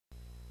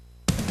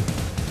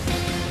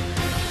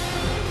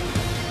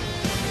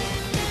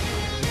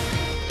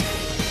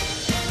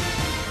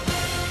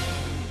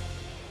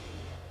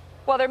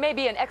Well, there may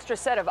be an extra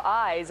set of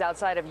eyes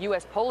outside of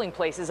U.S. polling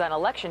places on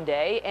Election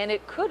Day, and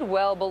it could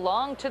well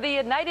belong to the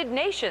United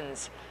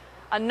Nations.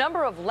 A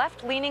number of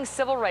left-leaning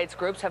civil rights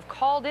groups have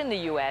called in the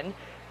UN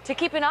to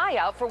keep an eye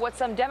out for what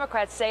some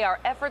Democrats say are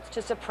efforts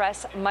to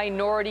suppress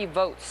minority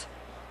votes.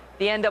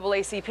 The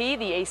NAACP,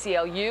 the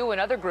ACLU,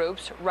 and other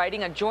groups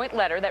writing a joint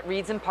letter that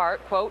reads in part,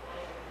 quote,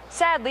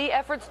 "Sadly,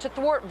 efforts to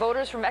thwart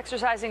voters from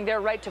exercising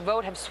their right to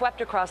vote have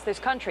swept across this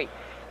country.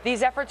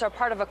 These efforts are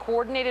part of a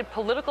coordinated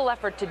political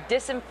effort to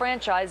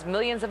disenfranchise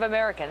millions of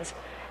Americans.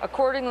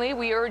 Accordingly,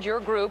 we urge your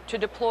group to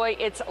deploy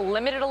its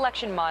limited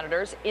election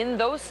monitors in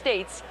those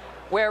states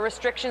where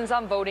restrictions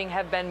on voting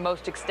have been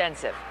most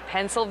extensive: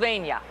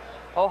 Pennsylvania,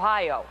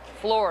 Ohio,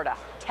 Florida,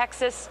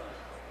 Texas,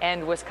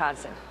 and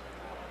Wisconsin."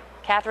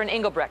 Catherine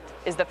Engelbrecht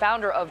is the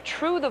founder of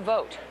True the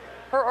Vote.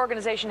 Her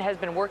organization has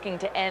been working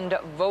to end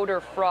voter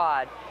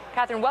fraud.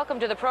 Catherine, welcome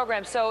to the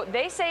program. So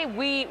they say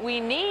we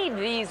need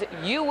these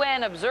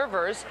UN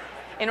observers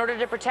in order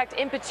to protect,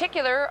 in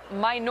particular,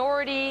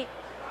 minority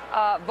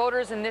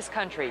voters in this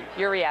country.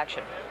 Your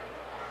reaction?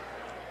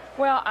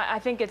 Well, I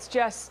think it's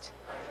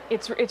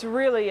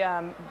really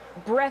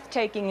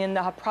breathtaking in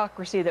the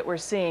hypocrisy that we're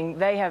seeing.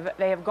 They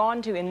have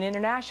gone to an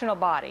international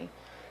body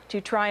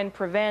to try and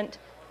prevent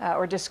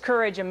or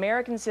discourage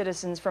American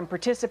citizens from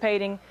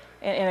participating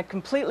in a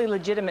completely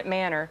legitimate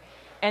manner,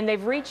 and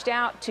they've reached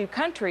out to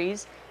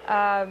countries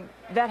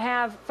that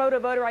have photo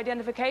voter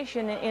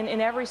identification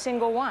in every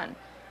single one.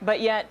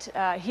 But yet,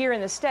 here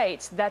in the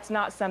States, that's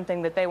not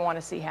something that they want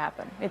to see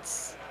happen.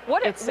 It's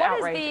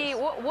outrageous.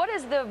 What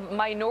is the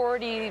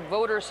minority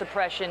voter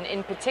suppression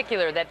in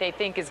particular that they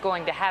think is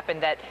going to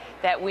happen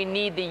that we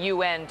need the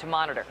UN to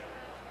monitor?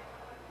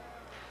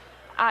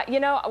 You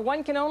know,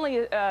 one can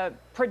only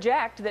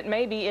project that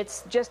maybe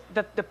it's just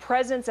the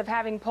presence of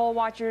having poll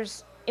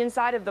watchers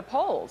inside of the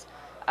polls.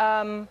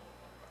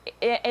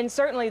 And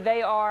certainly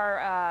they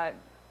are,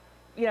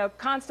 you know,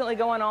 constantly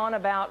going on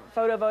about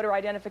photo voter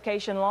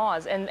identification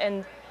laws.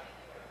 And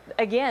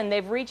again,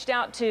 they've reached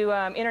out to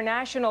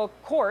international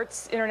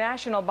courts,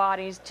 international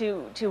bodies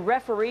to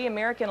referee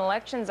American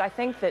elections. I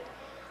think that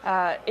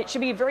it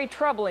should be very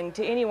troubling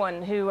to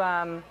anyone who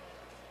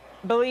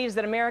believes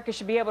that America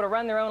should be able to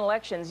run their own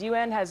elections.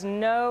 UN has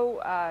no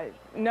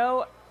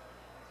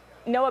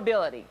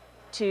ability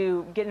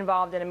to get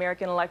involved in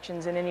American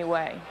elections in any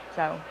way.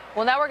 So,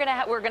 well, now we're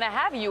gonna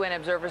have UN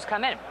observers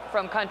come in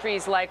from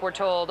countries like, we're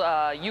told,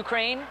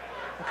 Ukraine,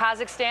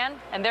 Kazakhstan,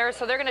 and they're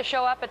going to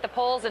show up at the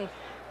polls in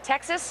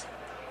Texas,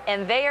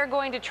 and they are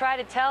going to try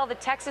to tell the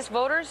Texas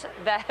voters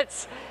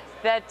that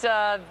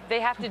they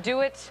have to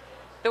do it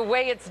the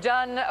way it's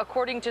done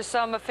according to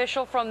some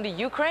official from the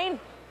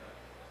Ukraine.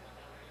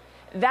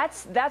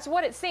 That's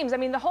what it seems. I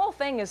mean, the whole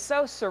thing is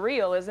so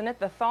surreal, isn't it?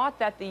 The thought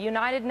that the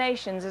United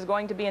Nations is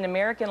going to be in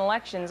American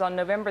elections on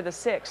November the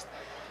 6th.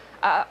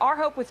 Our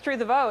hope with True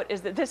the Vote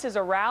is that this is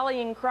a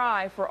rallying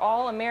cry for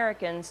all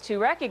Americans to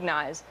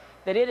recognize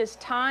that it is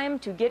time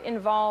to get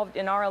involved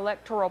in our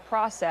electoral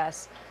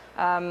process.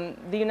 The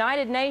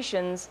United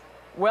Nations,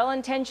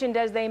 well-intentioned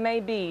as they may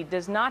be,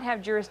 does not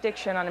have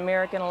jurisdiction on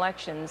American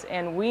elections,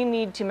 and we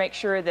need to make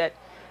sure that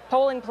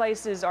polling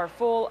places are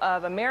full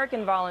of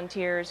American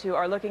volunteers who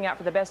are looking out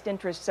for the best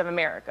interests of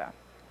America.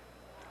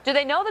 Do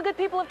they know the good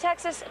people of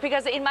Texas?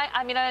 Because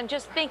I'm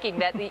just thinking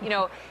that, you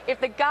know, if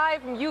the guy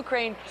from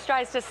Ukraine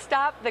tries to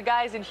stop the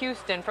guys in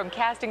Houston from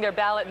casting their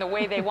ballot in the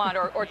way they want,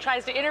 or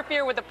tries to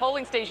interfere with the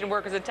polling station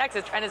workers in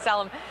Texas, trying to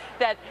tell them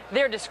that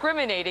they're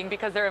discriminating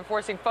because they're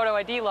enforcing photo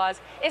ID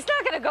laws, it's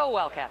not going to go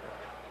well, Catherine.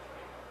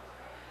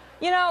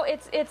 You know,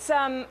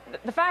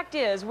 the fact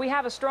is, we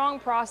have a strong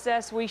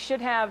process. We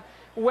should have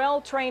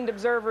well-trained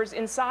observers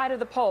inside of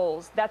the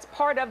polls. That's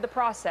part of the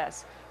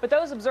process. But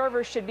those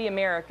observers should be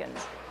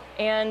Americans.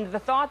 And the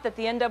thought that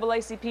the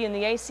NAACP and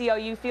the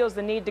ACLU feels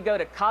the need to go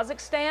to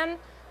Kazakhstan,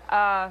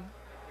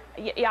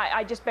 yeah,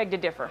 I just beg to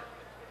differ.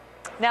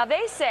 Now,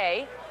 they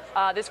say,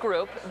 this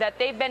group, that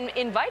they've been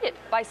invited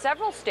by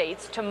several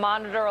states to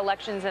monitor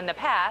elections in the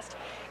past.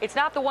 It's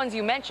not the ones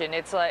you mentioned.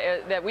 It's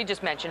that we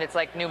just mentioned. It's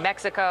like New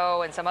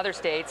Mexico and some other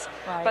states.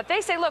 Right. But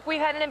they say, look, we've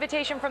had an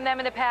invitation from them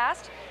in the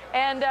past,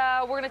 and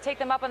we're going to take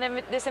them up on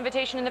this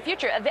invitation in the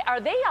future. Are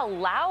they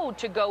allowed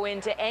to go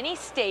into any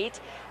state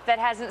that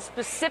hasn't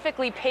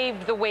specifically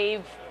paved the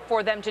way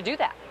for them to do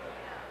that?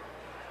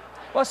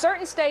 Well,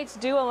 certain states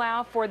do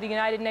allow for the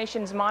United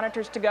Nations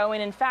monitors to go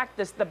in. In fact,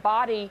 the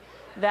body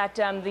that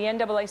the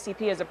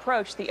NAACP has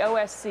approached, the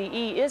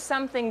OSCE, is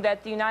something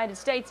that the United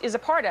States is a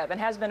part of and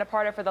has been a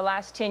part of for the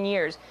last 10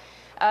 years.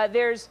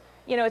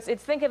 You know,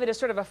 think of it as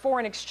sort of a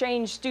foreign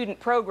exchange student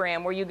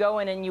program where you go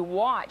in and you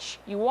watch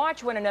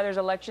one another's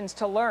elections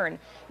to learn.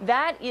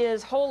 That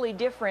is wholly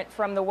different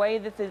from the way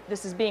that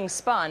this is being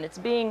spun. It's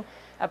being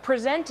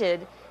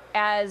presented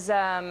as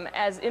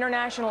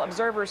international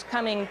observers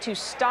coming to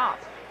stop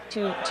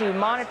to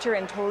monitor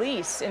and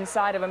police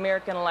inside of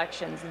American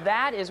elections.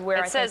 That is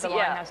where I think the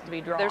line has to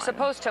be drawn. They're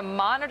supposed to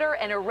monitor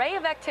an array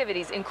of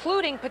activities,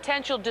 including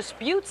potential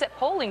disputes at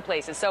polling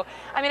places. So,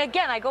 I mean,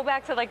 again, I go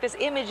back to like this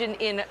image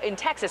in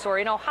Texas or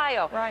in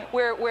Ohio, right,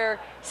 where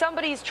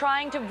somebody's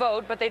trying to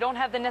vote, but they don't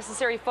have the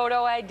necessary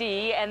photo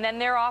ID, and then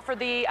they're offered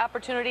the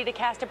opportunity to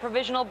cast a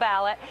provisional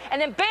ballot,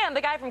 and then bam,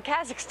 the guy from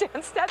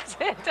Kazakhstan steps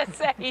in to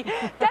say,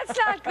 that's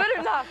not good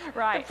enough.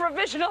 Right. The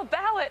provisional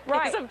ballot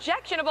is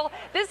objectionable.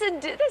 This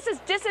is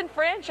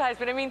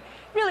disenfranchisement. I mean,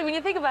 really, when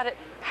you think about it,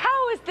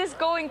 how is this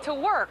going to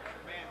work?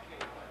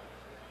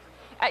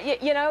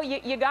 You know,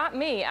 you got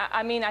me.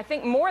 I mean, I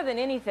think more than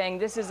anything,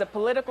 this is a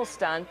political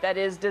stunt that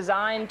is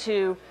designed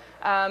to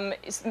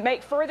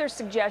make further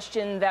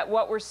suggestion that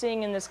what we're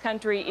seeing in this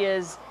country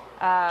is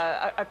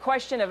a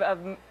question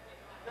of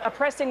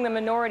oppressing the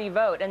minority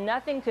vote, and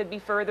nothing could be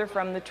further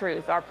from the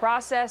truth. Our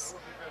process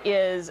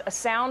is a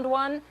sound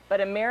one, but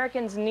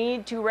Americans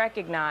need to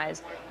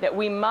recognize that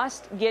we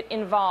must get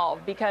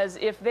involved, because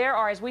if there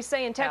are, as we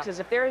say in Texas,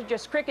 if there is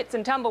just crickets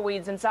and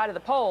tumbleweeds inside of the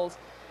polls,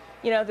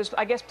 you know, there's,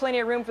 I guess, plenty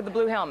of room for the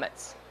blue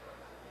helmets.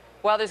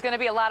 Well, there's going to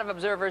be a lot of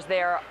observers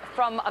there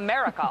from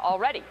America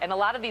already, and a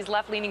lot of these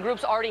left-leaning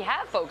groups already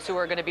have folks who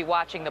are going to be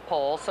watching the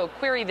polls, so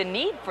query the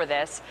need for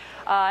this.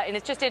 And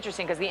it's just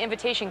interesting because the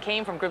invitation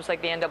came from groups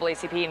like the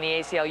NAACP and the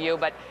ACLU,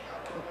 but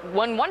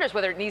one wonders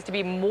whether it needs to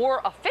be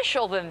more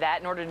official than that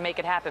in order to make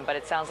it happen, but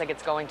it sounds like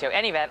it's going to.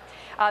 Anyway,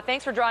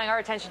 thanks for drawing our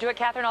attention to it.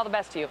 Catherine, all the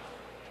best to you.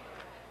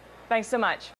 Thanks so much.